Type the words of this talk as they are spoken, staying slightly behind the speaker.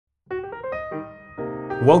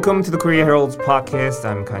Welcome to the Korea Herald's podcast.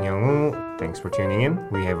 I'm Kan Young-woo. Thanks for tuning in.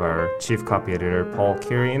 We have our chief copy editor, Paul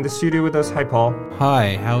Carey, in the studio with us. Hi, Paul.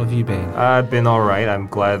 Hi, how have you been? I've been all right. I'm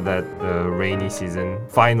glad that the rainy season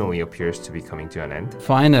finally appears to be coming to an end.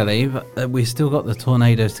 Finally, but we still got the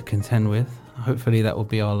tornadoes to contend with. Hopefully that will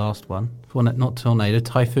be our last one. Well, not tornado,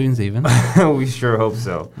 typhoons even. We sure hope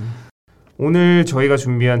so. 오늘 저희가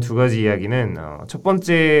준비한 두 가지 이야기는 첫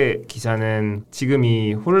번째 기사는 지금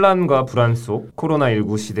이 혼란과 불안 속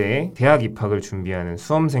코로나19 시대에 대학 입학을 준비하는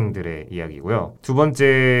수험생들의 이야기고요. 두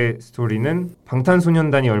번째 스토리는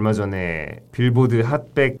방탄소년단이 얼마 전에 빌보드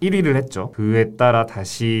핫백 1위를 했죠. 그에 따라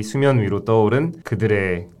다시 수면 위로 떠오른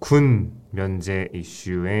그들의 군 면제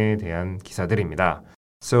이슈에 대한 기사들입니다.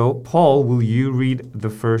 So, Paul, will you read the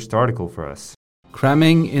first article for us?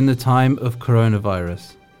 Cramming in the time of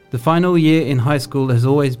coronavirus. The final year in high school has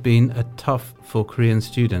always been tough for Korean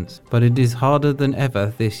students, but it is harder than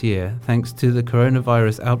ever this year thanks to the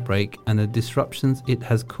coronavirus outbreak and the disruptions it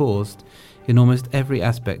has caused in almost every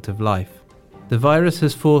aspect of life. The virus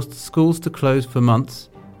has forced schools to close for months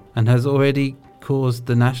and has already caused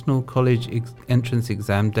the National College entrance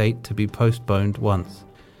exam date to be postponed once.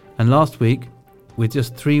 And last week, with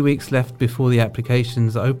just 3 weeks left before the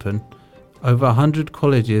applications open, over 100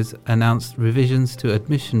 colleges announced revisions to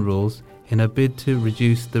admission rules in a bid to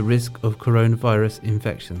reduce the risk of coronavirus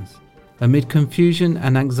infections. Amid confusion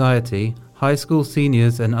and anxiety, high school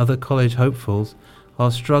seniors and other college hopefuls are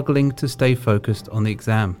struggling to stay focused on the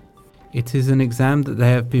exam. It is an exam that they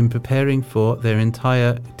have been preparing for their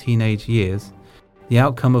entire teenage years, the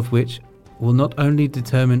outcome of which will not only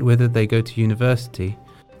determine whether they go to university,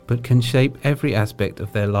 but can shape every aspect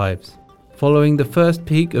of their lives. Following the first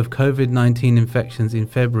peak of COVID-19 infections in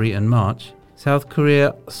February and March, South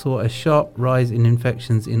Korea saw a sharp rise in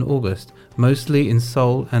infections in August, mostly in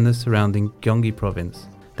Seoul and the surrounding Gyeonggi province.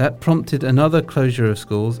 That prompted another closure of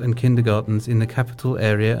schools and kindergartens in the capital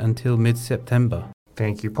area until mid-September.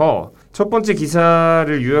 Thank you, Paul. 첫 번째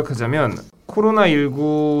기사를 요약하자면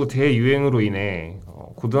코로나19 대유행으로 인해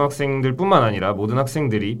고등학생들뿐만 아니라 모든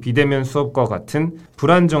학생들이 비대면 수업과 같은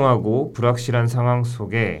불안정하고 불확실한 상황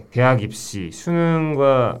속에 대학 입시,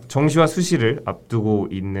 수능과 정시와 수시를 앞두고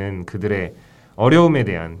있는 그들의 어려움에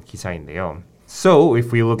대한 기사인데요. So,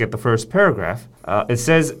 if we look at the first paragraph, it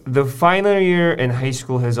says, the final year in high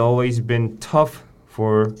school has always been tough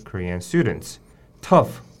for Korean students.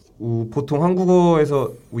 Tough. 보통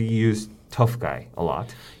한국어에서 we use tough guy a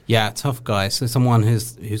lot. Yeah, tough guy. So someone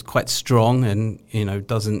who's quite strong and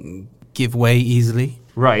doesn't give way easily.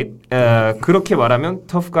 Right. 그렇게 말하면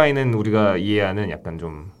tough guy는 우리가 이해하는 약간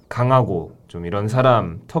좀 강하고 좀 이런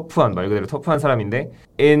사람, 터프한 말 그대로 터프한 사람인데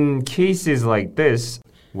in cases like this,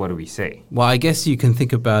 what do we say? Well, I guess you can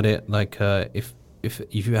think about it like if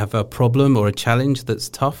you have a problem or a challenge that's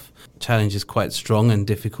tough, challenge is quite strong and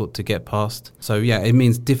difficult to get past. So yeah, it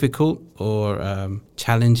means difficult or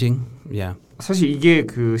challenging. Yeah. 사실 이게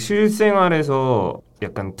그 실생활에서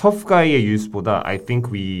약간 tough guy의 use보다 I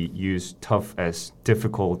think we use tough as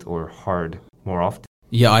difficult or hard more often.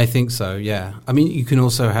 Yeah, I think so. Yeah. I mean, you can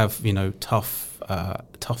also have,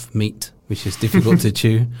 tough meat, which is difficult to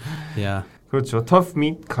chew. Yeah. 그렇죠. tough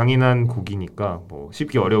meat, 강인한 고기니까 뭐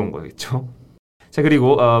쉽게 어려운 거겠죠. 자,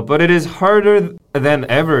 그리고 but it is harder than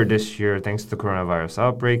ever this year thanks to the coronavirus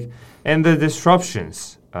outbreak and the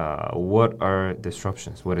disruptions. What are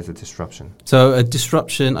disruptions? What is a disruption? So a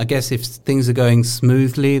disruption, I guess if things are going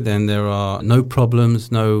smoothly, then there are no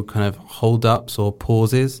problems, no kind of hold-ups or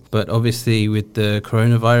pauses. But obviously with the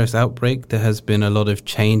coronavirus outbreak, there has been a lot of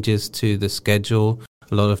changes to the schedule,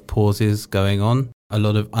 a lot of pauses going on, a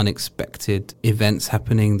lot of unexpected events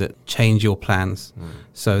happening that change your plans.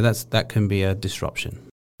 So that can be a disruption.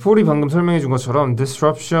 폴이 방금 설명해 준 것처럼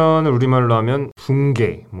disruption을 우리말로 하면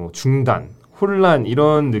붕괴, 뭐 중단, 혼란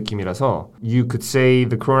이런 느낌이라서 you could say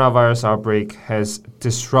the coronavirus outbreak has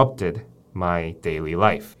disrupted my daily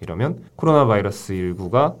life. 이러면 코로나 바이러스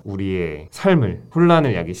 19가 우리의 삶을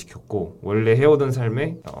혼란을 야기시켰고 원래 해오던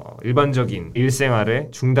삶의 일반적인 일생활에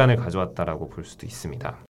중단을 가져왔다라고 볼 수도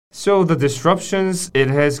있습니다. So the disruptions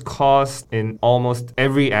it has caused in almost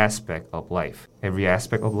every aspect of life. Every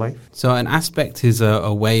aspect of life? So an aspect is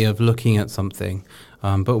a way of looking at something.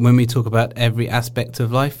 But when we talk about every aspect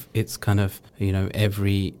of life, it's kind of,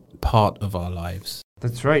 every part of our lives.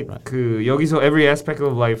 That's right. 그 여기서 every aspect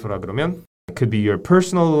of life라 그러면 it could be your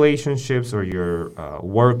personal relationships or your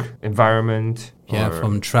work environment. Yeah,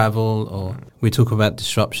 from travel or we talk about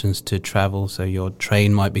disruptions to travel. So your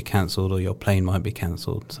train might be cancelled or your plane might be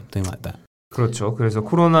cancelled, something like that. 그렇죠. 그래서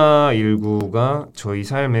코로나19가 저희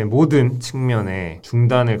삶의 모든 측면에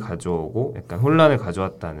중단을 가져오고 약간 혼란을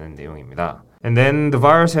가져왔다는 내용입니다. And then the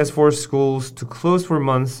virus has forced schools to close for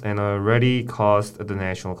months and already caused the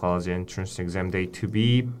National College entrance exam day to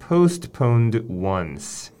be postponed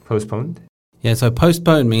once. Postponed? Yeah, so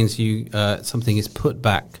postponed means you something is put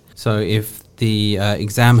back. So if the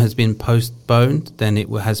exam has been postponed, then it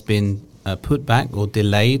has been put back or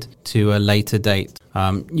delayed to a later date.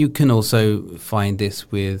 You can also find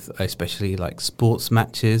this with especially like sports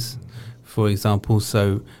matches, for example.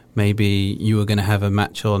 So maybe you were going to have a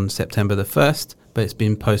match on September the 1st, but it's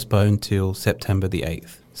been postponed till September the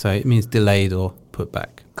 8th. So it means delayed or put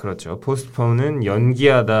back. 그렇죠. postpone은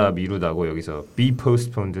연기하다, 미루다고 여기서 be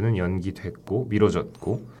postponed는 연기됐고,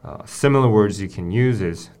 미뤄졌고. Similar words you can use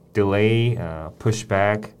is delay, push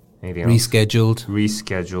back, anything else? Rescheduled.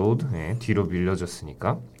 Rescheduled. 네, 뒤로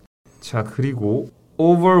밀려졌으니까. 자, 그리고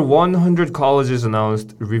over 100 colleges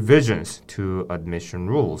announced revisions to admission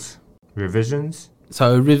rules. Revisions?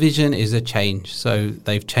 So a revision is a change. So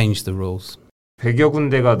they've changed the rules. 100여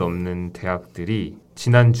군데가 넘는 대학들이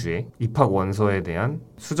지난주에 입학 원서에 대한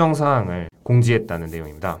수정 사항을 공지했다는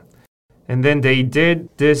내용입니다. And then they did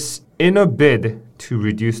this in a bid to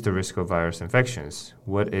reduce the risk of virus infections.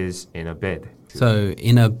 What is in a bid? So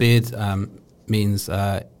in a bid means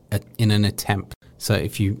in an attempt. So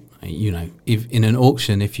if if in an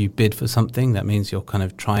auction, if you bid for something, that means you're kind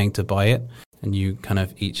of trying to buy it, and you kind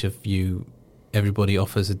of everybody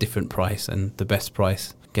offers a different price, and the best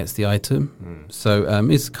price gets the item. So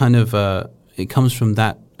it's kind of it comes from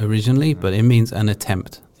that originally, but it means an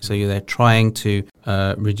attempt. So they're trying to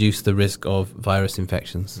reduce the risk of virus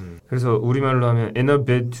infections. 그래서 우리말로 하면 in a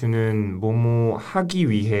bid to는 뭐뭐 하기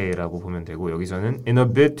위해라고 보면 되고 여기서는 in a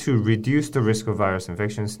bid to reduce the risk of virus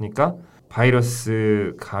infections니까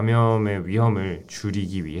바이러스 감염의 위험을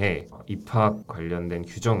줄이기 위해 입학 관련된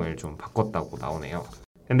규정을 좀 바꿨다고 나오네요.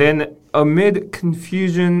 And then amid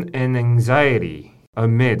confusion and anxiety.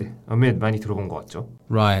 Amid 많이 들어본 것 같죠?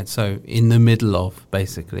 Right, so in the middle of,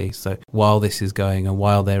 basically. So while this is going and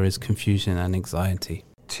while there is confusion and anxiety.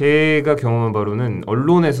 제가 경험한 바로는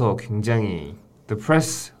언론에서 굉장히 the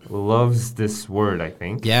press loves this word, I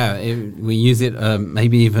think. Yeah, we use it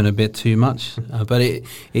maybe even a bit too much, but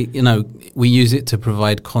we use it to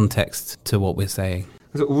provide context to what we're saying.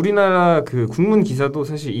 그래서 우리나라 그 국문 기사도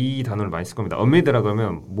사실 이 단어를 많이 쓸 겁니다. amid라고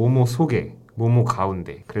하면 뭐뭐 속에, 뭐뭐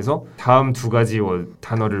가운데. 그래서 다음 두 가지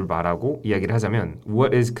단어를 말하고 이야기를 하자면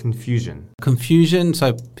what is confusion? Confusion,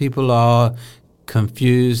 so people are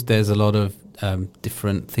confused. There's a lot of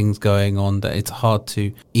different things going on that it's hard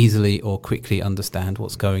to easily or quickly understand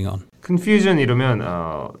what's going on. confusion 이러면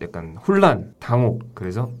약간 혼란, 당혹.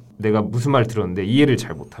 그래서 내가 무슨 말 들었는데 이해를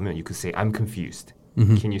잘 못하면 you could say I'm confused.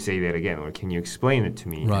 Can you say that again? Or can you explain it to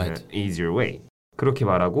me in an easier way? 그렇게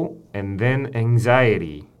말하고 and then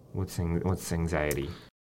anxiety. What's anxiety?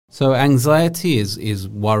 So anxiety is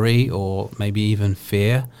worry or maybe even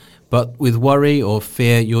fear. But with worry or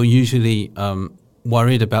fear, you're usually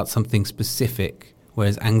worried about something specific,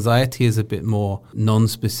 whereas anxiety is a bit more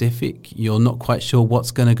non-specific. You're not quite sure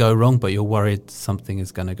what's going to go wrong, but you're worried something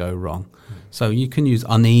is going to go wrong. So you can use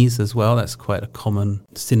unease as well. That's quite a common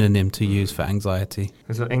synonym to use for anxiety.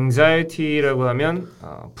 그래서 anxiety라고 하면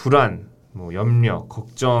불안, 염려,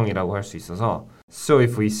 걱정이라고 할 수 있어서 So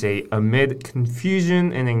if we say amid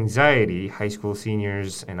confusion and anxiety, high school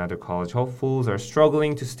seniors and other college hopefuls are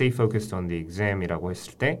struggling to stay focused on the exam이라고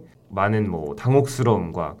했을 때 많은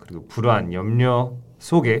당혹스러움과 그리고 불안, 염려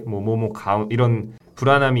속에 이런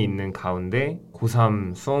불안함이 있는 가운데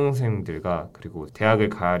고3 수험생들과 그리고 대학을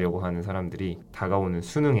가려고 하는 사람들이 다가오는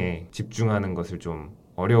수능에 집중하는 것을 좀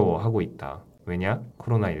어려워하고 있다. 왜냐?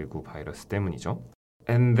 코로나19 바이러스 때문이죠.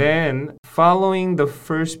 And then, following the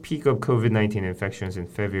first peak of COVID-19 infections in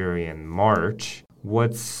February and March,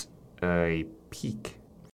 what's a peak?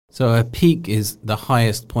 So a peak is the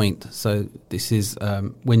highest point. So this is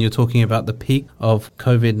when you're talking about the peak of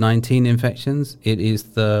COVID-19 infections, it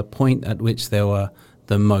is the point at which there were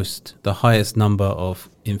the highest number of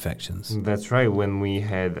infections. That's right. When we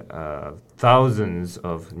had thousands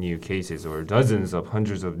of new cases or dozens of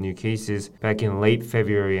hundreds of new cases back in late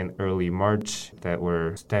February and early March that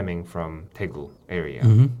were stemming from Daegu area.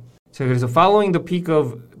 자, 그래서 following the peak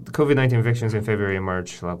of COVID-19 infections in February and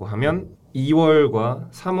March라고 하면 2월과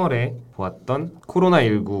 3월에 보았던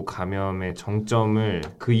코로나19 감염의 정점을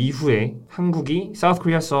그 이후에 한국이 South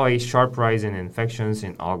Korea saw a sharp rise in infections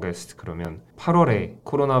in August. 그러면 8월에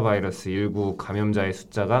코로나 바이러스 19 감염자의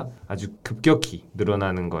숫자가 아주 급격히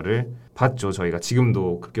늘어나는 거를 봤죠. 저희가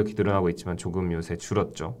지금도 급격히 늘어나고 있지만 조금 요새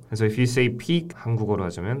줄었죠. 그래서 if you say peak 한국어로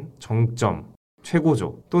하자면 정점,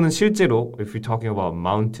 최고조 또는 실제로 if you're talking about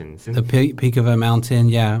mountains the peak of a mountain,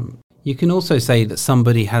 yeah. You can also say that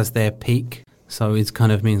somebody has their peak. So it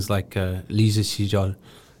kind of means like 리즈 시절,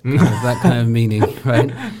 kind of that kind of meaning, right?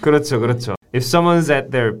 그렇죠, 그렇죠. If someone's at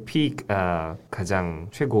their peak, 가장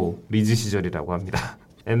최고 리즈 시절이라고 합니다.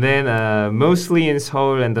 And then mostly in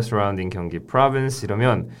Seoul and the surrounding 경기 province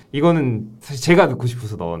이러면 이거는 사실 제가 듣고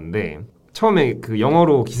싶어서 넣었는데 처음에 그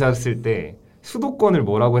영어로 기사 쓸 때 수도권을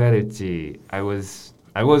뭐라고 해야 될지 I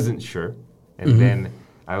wasn't sure. And then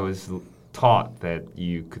I was taught that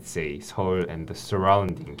you could say Seoul and the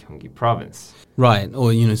surrounding 경기 province. Right,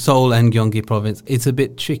 or Seoul and Gyeonggi province. It's a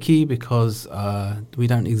bit tricky because we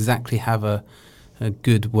don't exactly have a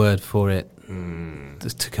good word for it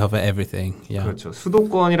just to cover everything. Yeah. 그렇죠.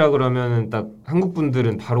 수도권이라 그러면은 딱 한국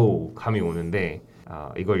분들은 바로 감이 오는데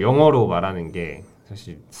이걸 영어로 말하는 게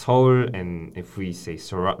사실 서울 and if we say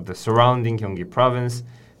the surrounding 경기 province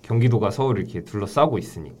경기도가 서울을 이렇게 둘러싸고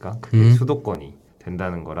있으니까 그게 수도권이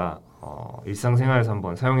된다는 거라 일상생활에서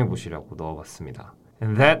한번 사용해 보시라고 넣어봤습니다.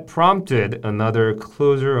 And that prompted another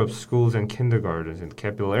closure of schools and kindergartens in the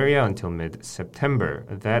capital area until mid-September.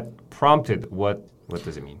 That prompted what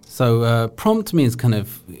does it mean? So prompt means kind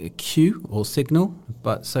of cue or signal,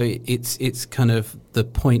 but so it's kind of the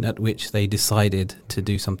point at which they decided to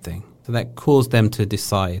do something. So that caused them to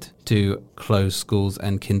decide to close schools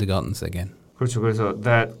and kindergartens again. 그렇죠. 그래서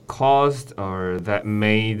that caused or that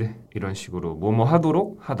made 이런 식으로 뭐뭐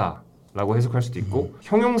하도록 하다 라고 해석할 수도 있고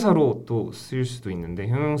형용사로 또 쓰일 수도 있는데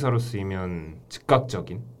형용사로 쓰이면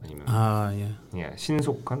즉각적인 아니면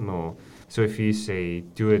신속한 뭐 So if you say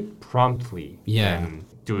do it promptly, then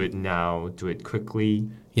do it now, do it quickly.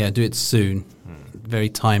 Yeah, do it soon. Very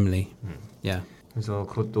timely. Yeah. 그래서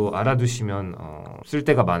그것도 알아두시면 쓸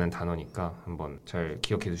때가 많은 단어니까 한번 잘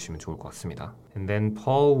기억해 두시면 좋을 것 같습니다. And then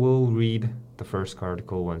Paul will read the first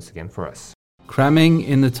article once again for us. Cramming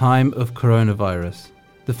in the time of coronavirus.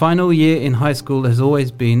 The final year in high school has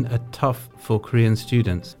always been tough for Korean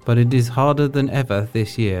students, but it is harder than ever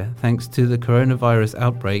this year thanks to the coronavirus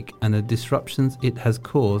outbreak and the disruptions it has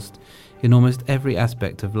caused in almost every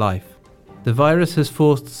aspect of life. The virus has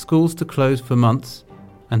forced schools to close for months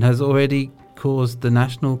and has already caused the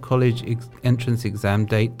National College entrance exam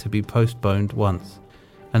date to be postponed once.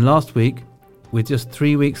 And last week, with just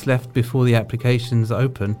 3 weeks left before the applications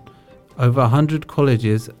open, over 100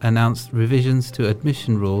 colleges announced revisions to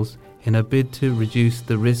admission rules in a bid to reduce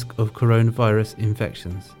the risk of coronavirus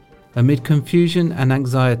infections. Amid confusion and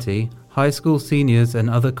anxiety, high school seniors and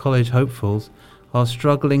other college hopefuls are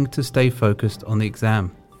struggling to stay focused on the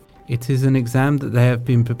exam. It is an exam that they have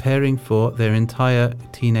been preparing for their entire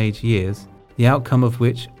teenage years, the outcome of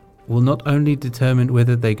which will not only determine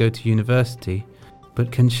whether they go to university,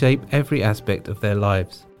 but can shape every aspect of their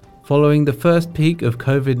lives. Following the first peak of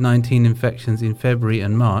COVID-19 infections in February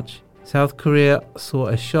and March, South Korea saw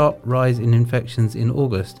a sharp rise in infections in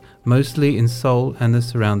August, mostly in Seoul and the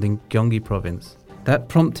surrounding Gyeonggi province. That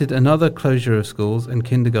prompted another closure of schools and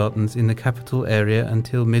kindergartens in the capital area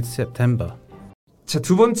until mid-September. 자,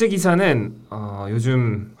 두 번째 기사는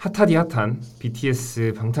요즘 핫하디 핫한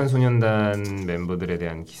BTS 방탄소년단 멤버들에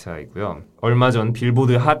대한 기사이고요. 얼마 전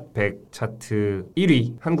빌보드 핫 100 차트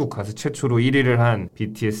 1위, 한국 가수 최초로 1위를 한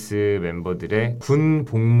BTS 멤버들의 군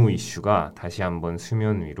복무 이슈가 다시 한번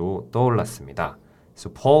수면 위로 떠올랐습니다.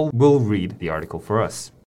 So Paul will read the article for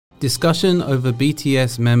us. Discussion over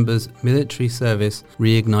BTS members' military service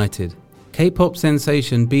reignited. K-pop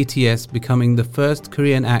sensation BTS becoming the first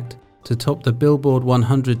Korean act to top the Billboard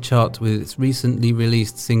 100 chart with its recently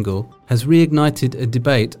released single, has reignited a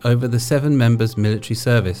debate over the 7 members' military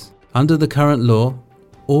service. Under the current law,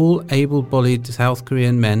 all able-bodied South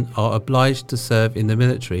Korean men are obliged to serve in the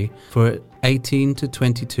military for 18 to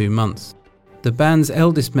 22 months. The band's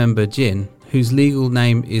eldest member, Jin, whose legal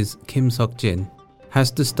name is Kim Seok-jin, has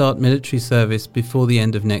to start military service before the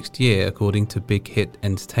end of next year, according to Big Hit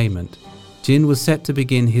Entertainment. Jin was set to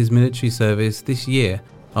begin his military service this year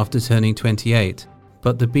after turning 28,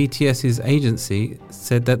 but the BTS's agency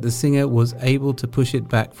said that the singer was able to push it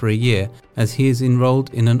back for a year as he is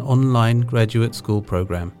enrolled in an online graduate school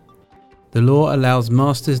program. The law allows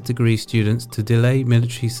master's degree students to delay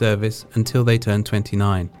military service until they turn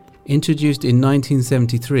 29. Introduced in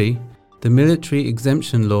 1973, the military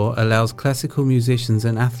exemption law allows classical musicians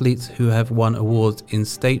and athletes who have won awards in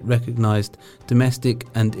state-recognized domestic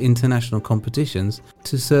and international competitions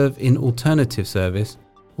to serve in alternative service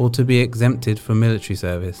or to be exempted from military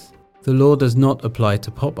service. The law does not apply to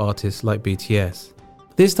pop artists like BTS.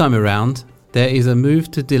 This time around, there is a move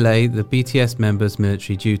to delay the BTS members'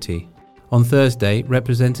 military duty. On Thursday,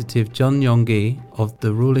 Representative John Yong-gi of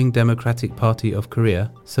the ruling Democratic Party of Korea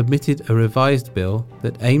submitted a revised bill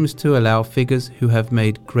that aims to allow figures who have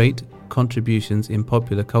made great contributions in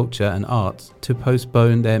popular culture and arts to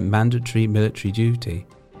postpone their mandatory military duty.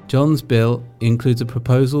 John's bill includes a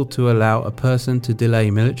proposal to allow a person to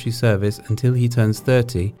delay military service until he turns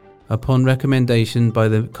 30 upon recommendation by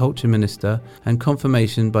the culture minister and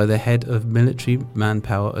confirmation by the head of military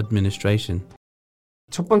manpower administration.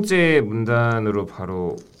 첫 번째 문단으로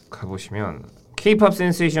바로 가보시면 K-pop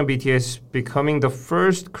sensation BTS becoming the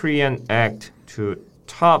first Korean act to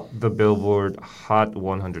top the Billboard Hot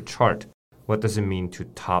 100 chart. What does it mean to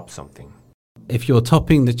top something? If you're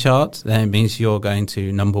topping the chart, then it means you're going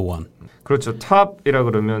to number one. 그렇죠. 탑이라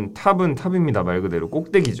그러면 탑은 탑입니다. 말 그대로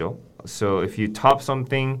꼭대기죠. So if you top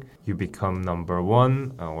something, you become number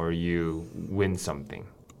one or you win something.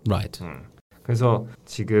 Right. 그래서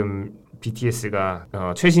지금 BTS가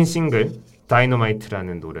최신 싱글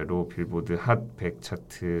다이너마이트라는 노래로 빌보드 핫 100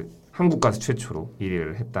 차트 한국 가수 최초로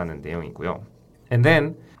 1위를 했다는 내용이고요. And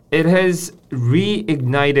then it has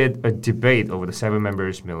reignited a debate over the 7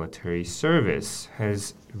 members military service.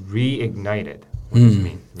 Has reignited. What does it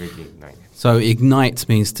mean? Reignited. So ignite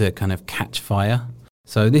means to kind of catch fire.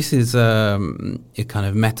 So this is a kind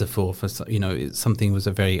of metaphor for, something was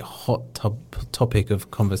a very hot topic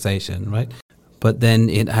of conversation, right? But then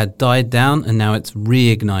it had died down and now it's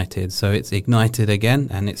reignited. So it's ignited again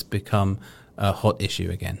and it's become a hot issue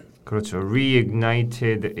again. 그렇죠.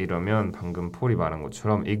 reignited 이러면 방금 폴이 말한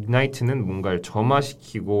것처럼 ignite는 뭔가를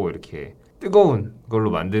점화시키고 이렇게 뜨거운 걸로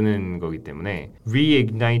만드는 거기 때문에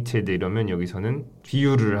reignited 이러면 여기서는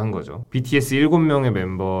비유를 한 거죠. BTS 7명의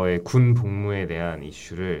멤버의 군 복무에 대한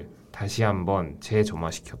이슈를 다시 한번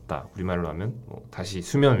재점화시켰다. 우리말로 하면 다시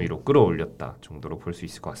수면 위로 끌어올렸다 정도로 볼 수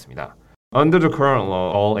있을 것 같습니다. Under the current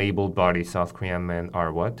law, all able-bodied South Korean men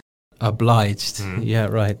are what? Obliged. Yeah,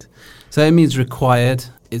 right. So it means required.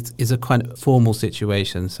 It's a quite formal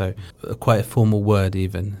situation, so quite a formal word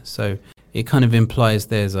even. So it kind of implies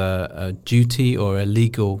there's a duty or a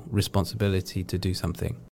legal responsibility to do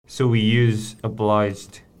something. So we use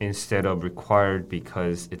obliged instead of required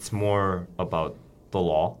because it's more about the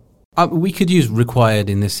law? We could use required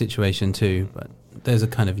in this situation too, but there's a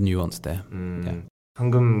kind of nuance there. Yeah.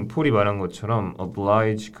 방금 폴이 말한 것처럼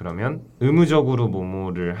oblige 그러면 의무적으로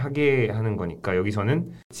뭐뭐를 하게 하는 거니까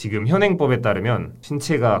여기서는 지금 현행법에 따르면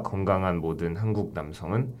신체가 건강한 모든 한국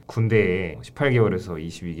남성은 군대에 18개월에서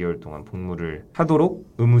 22개월 동안 복무를 하도록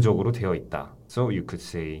의무적으로 되어 있다. So you could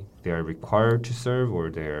say they are required to serve or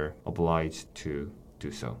they are obliged to do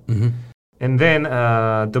so. Mm-hmm. And then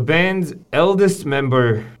the band's eldest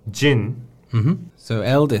member, Jin. Mm-hmm. So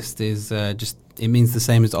eldest is just, it means the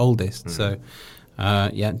same as oldest. So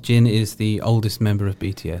Jin is the oldest member of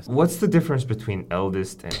BTS. What's the difference between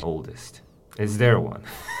eldest and oldest? Is there one?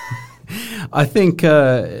 I think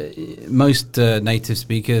most native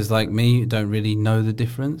speakers like me don't really know the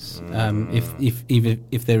difference,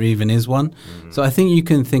 if there even is one. So I think you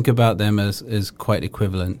can think about them as quite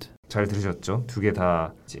equivalent. 잘 들으셨죠? 두 개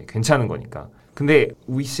다 이제 괜찮은 거니까. 근데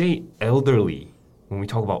we say elderly when we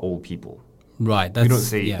talk about old people. Right. We don't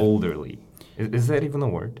say elderly. Is that even a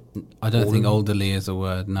word? I don't think elderly is a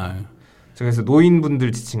word, no. 그래서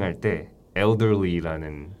노인분들 지칭할 때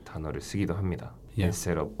elderly라는 단어를 쓰기도 합니다.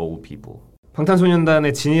 Instead of old people.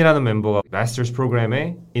 방탄소년단의 진이라는 멤버가 마스터스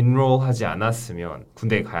프로그램에 enroll하지 않았으면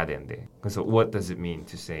군대에 가야 되는데. 그래서 what does it mean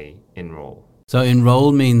to say enroll? So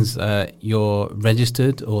enroll means you're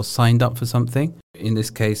registered or signed up for something. In this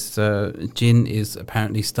case, Jin is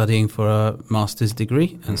apparently studying for a master's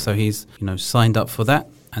degree, and so he's signed up for that.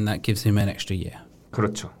 And that gives him an extra year.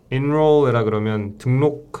 그렇죠. enroll이라 그러면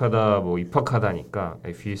등록하다, 입학하다니까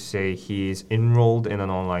if you say he's enrolled in an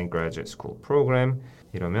online graduate school program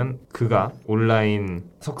이러면 그가 온라인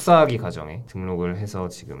석사학위 과정에 등록을 해서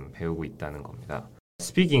지금 배우고 있다는 겁니다.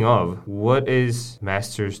 Speaking of, what is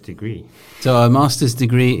master's degree? So a master's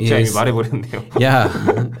degree is... 제가 이미 말해버렸네요. Yeah.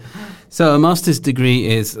 So a master's degree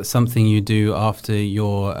is something you do after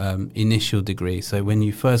your initial degree. So when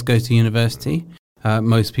you first go to university...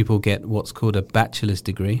 most people get what's called a bachelor's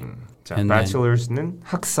degree. 자, bachelors는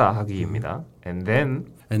학사 학위입니다. And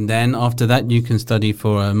then after that you can study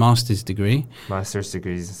for a master's degree. Master's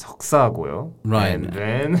degree is 석사고요. Right.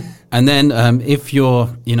 And then if you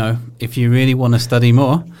really want to study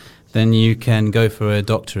more, then you can go for a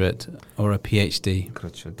doctorate or a PhD.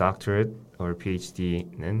 그렇죠. Doctorate or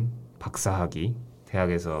PhD는 박사 학위.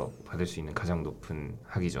 대학에서 받을 수 있는 가장 높은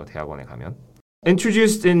학위죠. 대학원에 가면.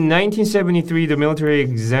 Introduced in 1973, the military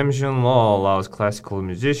exemption law allows classical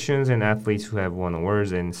musicians and athletes who have won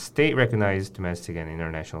awards in state-recognized domestic and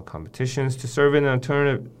international competitions to serve in an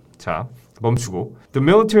alternative... 자, 멈추고. The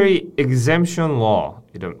military exemption law,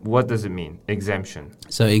 what does it mean? Exemption.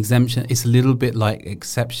 So exemption is a little bit like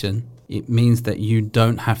exception it means that you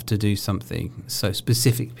don't have to do something. So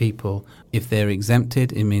specific people, if they're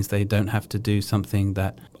exempted, it means they don't have to do something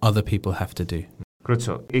that other people have to do.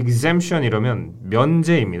 그렇죠. exemption 이러면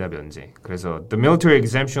면제입니다. 면제. 그래서 the military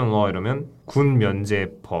exemption law 이러면 군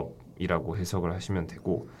면제법이라고 해석을 하시면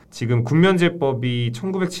되고 지금 군 면제법이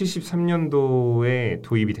 1973년도에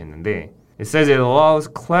도입이 됐는데 It says it allows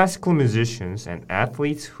classical musicians and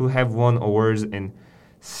athletes who have won awards in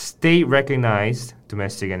state-recognized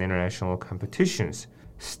domestic and international competitions.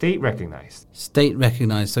 State-recognized.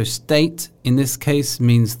 State-recognized. So state, in this case,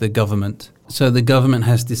 means the government. So the government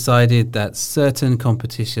has decided that certain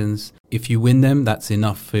competitions, if you win them, that's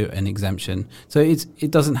enough for an exemption. So it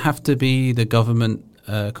doesn't have to be the government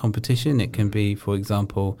competition. It can be, for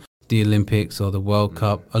example, the Olympics or the World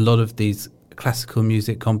Cup. A lot of these classical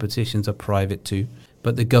music competitions are private too,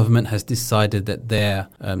 but the government has decided that they're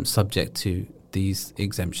subject to these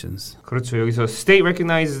exemptions. 그렇죠. 여기서 state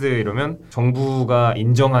recognized 이러면 정부가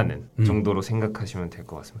인정하는 정도로 생각하시면 될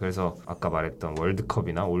것 같습니다. 그래서 아까 말했던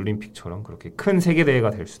월드컵이나 올림픽처럼 그렇게 큰 세계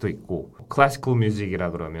대회가 될 수도 있고 classical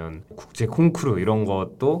music이라 그러면 국제 콩쿠르 이런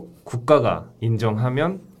것도 국가가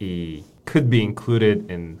인정하면 이 could be included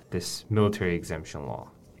in this military exemption law.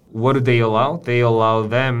 What do they allow? They allow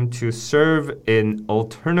them to serve in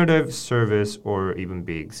alternative service or even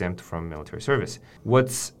be exempt from military service.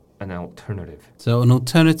 What's an alternative? So an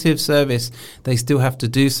alternative service, they still have to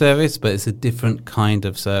do service, but it's a different kind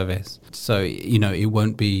of service. So, it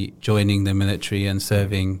won't be joining the military and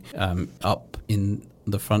serving up in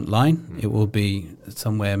the front line. It will be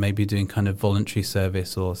somewhere maybe doing kind of voluntary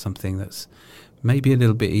service or something that's maybe a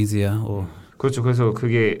little bit easier or... 그렇죠. 그래서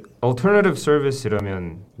그게 alternative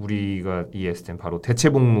service이라면 우리가 이해했을 땐 바로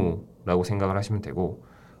대체복무라고 생각을 하시면 되고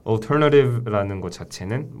alternative라는 것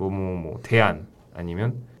자체는 대안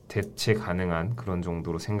아니면 대체 가능한 그런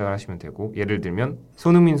정도로 생각을 하시면 되고 예를 들면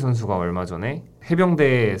손흥민 선수가 얼마 전에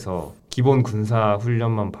해병대에서 기본 군사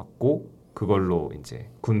훈련만 받고 그걸로 이제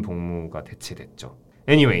군 복무가 대체됐죠.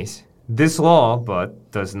 Anyways, this law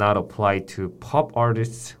but does not apply to pop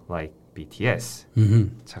artists like BTS.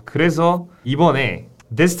 자, 그래서 이번에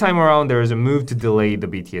This time around there is a move to delay the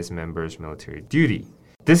BTS members' military duty.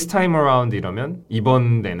 This time around 이러면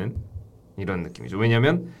이번에는 이런 느낌이죠.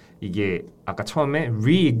 왜냐면 이게 아까 처음에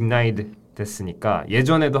reignite 됐으니까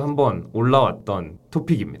예전에도 한번 올라왔던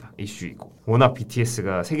토픽입니다. 이슈이고. 워낙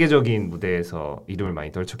BTS가 세계적인 무대에서 이름을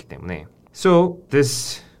많이 떨쳤기 때문에. So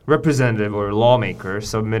this representative or lawmaker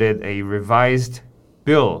submitted a revised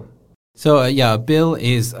bill. So a bill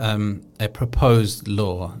is a proposed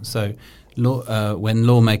law. So when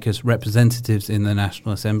lawmakers, representatives in the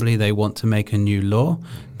National Assembly, they want to make a new law,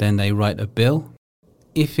 then they write a bill.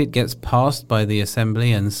 If it gets passed by the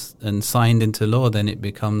Assembly and signed into law, then it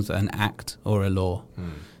becomes an act or a law.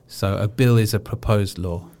 So a bill is a proposed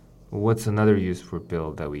law. What's another use for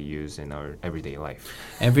bill that we use in our everyday life?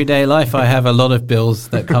 Everyday life, I have a lot of bills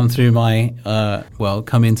that come through my,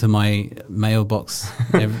 come into my mailbox,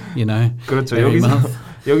 그렇죠. every month.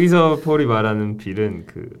 여기서 폴이 말하는 빌은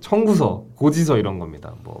그 청구서, 고지서 이런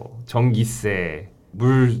겁니다. 뭐 전기세,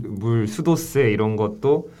 물 수도세 이런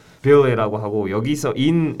것도 bill이라고 하고 여기서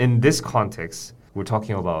in this context, we're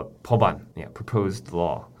talking about 법안, proposed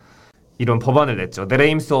law. 이런 법안을 냈죠. That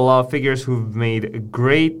aims to allow figures who've made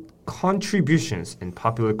great contributions in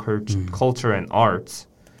popular culture and arts.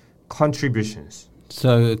 Contributions.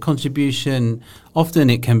 So contribution,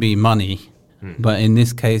 often it can be money, but in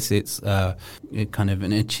this case it's kind of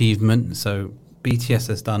an achievement. So BTS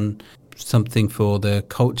has done something for the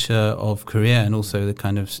culture of Korea and also the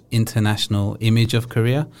kind of international image of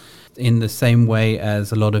Korea in the same way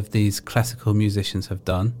as a lot of these classical musicians have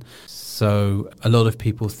done. So a lot of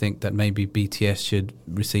people think that maybe BTS should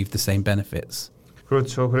receive the same benefits.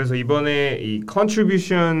 그렇죠. 그래서 이번에 이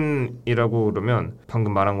contribution이라고 그러면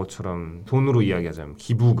방금 말한 것처럼 돈으로 이야기하자면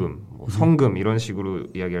기부금, 성금 이런 식으로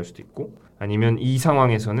이야기할 수도 있고 아니면 이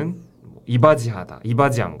상황에서는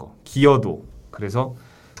이바지한 거, 기여도. 그래서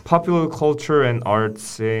popular culture and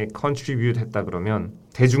arts에 contribute 했다 그러면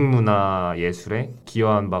대중문화 예술에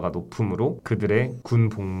기여한 바가 높으므로 그들의 군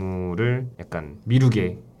복무를 약간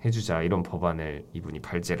미루게 해주자 이런 법안을 이분이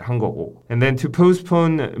발제를 한 거고. And then to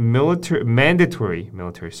postpone mandatory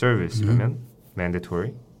military service 그러면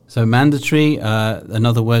mandatory. So mandatory,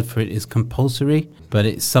 another word for it is compulsory, but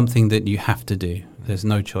it's something that you have to do. There's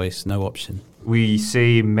no choice, no option. We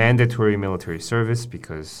say mandatory military service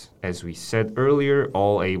because, as we said earlier,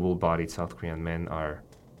 all able-bodied South Korean men are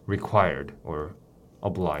required or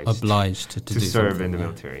obliged to do serve in the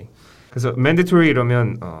military. 그래서 mandatory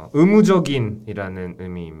이러면 의무적인이라는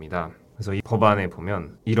의미입니다. 그래서 이 법안에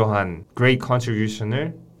보면 이러한 great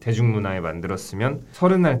contribution을 대중문화에 만들었으면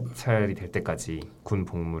 30살이 될 때까지 군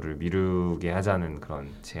복무를 미루게 하자는 그런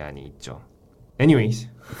제안이 있죠. Anyways,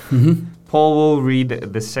 Paul will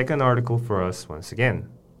read the second article for us once again.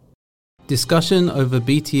 Discussion over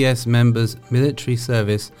BTS members' military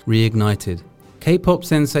service reignited. K-pop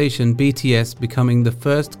sensation BTS becoming the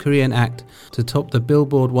first Korean act to top the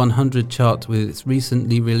Billboard 100 chart with its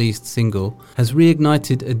recently released single has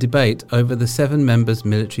reignited a debate over the 7 members'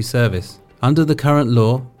 military service. Under the current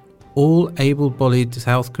law, all able-bodied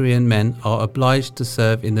South Korean men are obliged to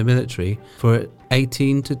serve in the military for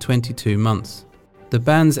 18 to 22 months. The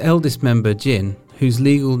band's eldest member, Jin, whose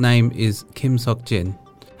legal name is Kim Sok-jin,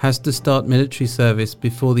 has to start military service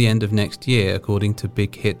before the end of next year, according to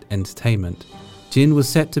Big Hit Entertainment. Jin was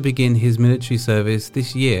set to begin his military service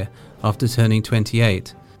this year after turning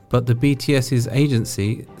 28, but the BTS's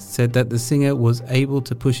agency said that the singer was able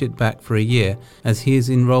to push it back for a year as he is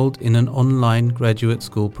enrolled in an online graduate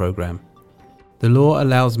school program. The law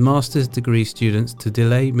allows master's degree students to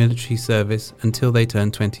delay military service until they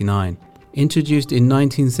turn 29. Introduced in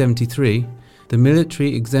 1973, the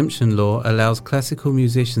military exemption law allows classical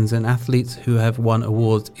musicians and athletes who have won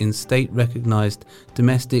awards in state-recognized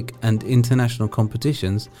domestic and international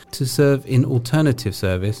competitions to serve in alternative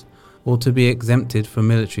service or to be exempted from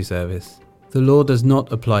military service. The law does not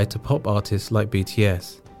apply to pop artists like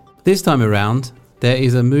BTS. This time around, there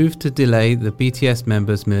is a move to delay the BTS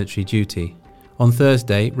members' military duty. On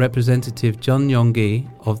Thursday, Representative John Yong-gi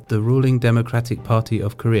of the ruling Democratic Party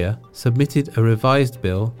of Korea submitted a revised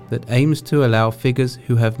bill that aims to allow figures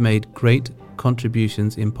who have made great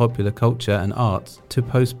contributions in popular culture and arts to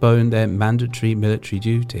postpone their mandatory military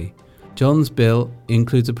duty. John's bill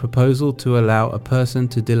includes a proposal to allow a person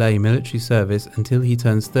to delay military service until he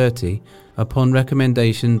turns 30 upon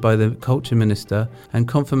recommendation by the Culture Minister and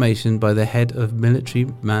confirmation by the head of Military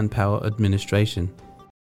Manpower Administration.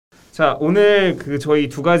 자, 오늘 저희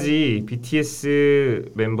두 가지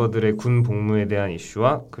BTS 멤버들의 군 복무에 대한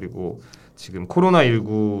이슈와 그리고 지금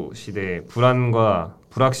코로나19 시대 불안과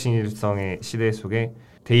불확실성의 시대 속에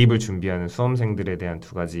대입을 준비하는 수험생들에 대한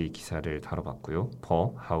두 가지 기사를 다뤄봤고요.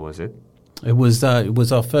 Paul, how was it? It was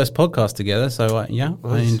our first podcast together, so I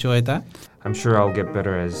enjoyed that. I'm sure I'll get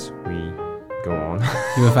better as we go on.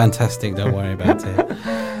 You were fantastic, don't worry about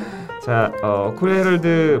it. 자, 코리아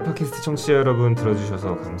헤럴드 팟캐스트 청취자 여러분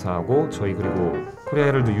들어주셔서 감사하고 저희 그리고 코리아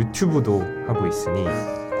헤럴드 유튜브도 하고 있으니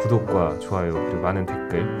구독과 좋아요 그리고 많은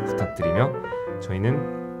댓글 부탁드리며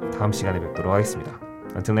저희는 다음 시간에 뵙도록 하겠습니다.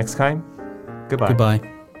 Until next time, goodbye.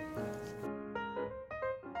 Goodbye.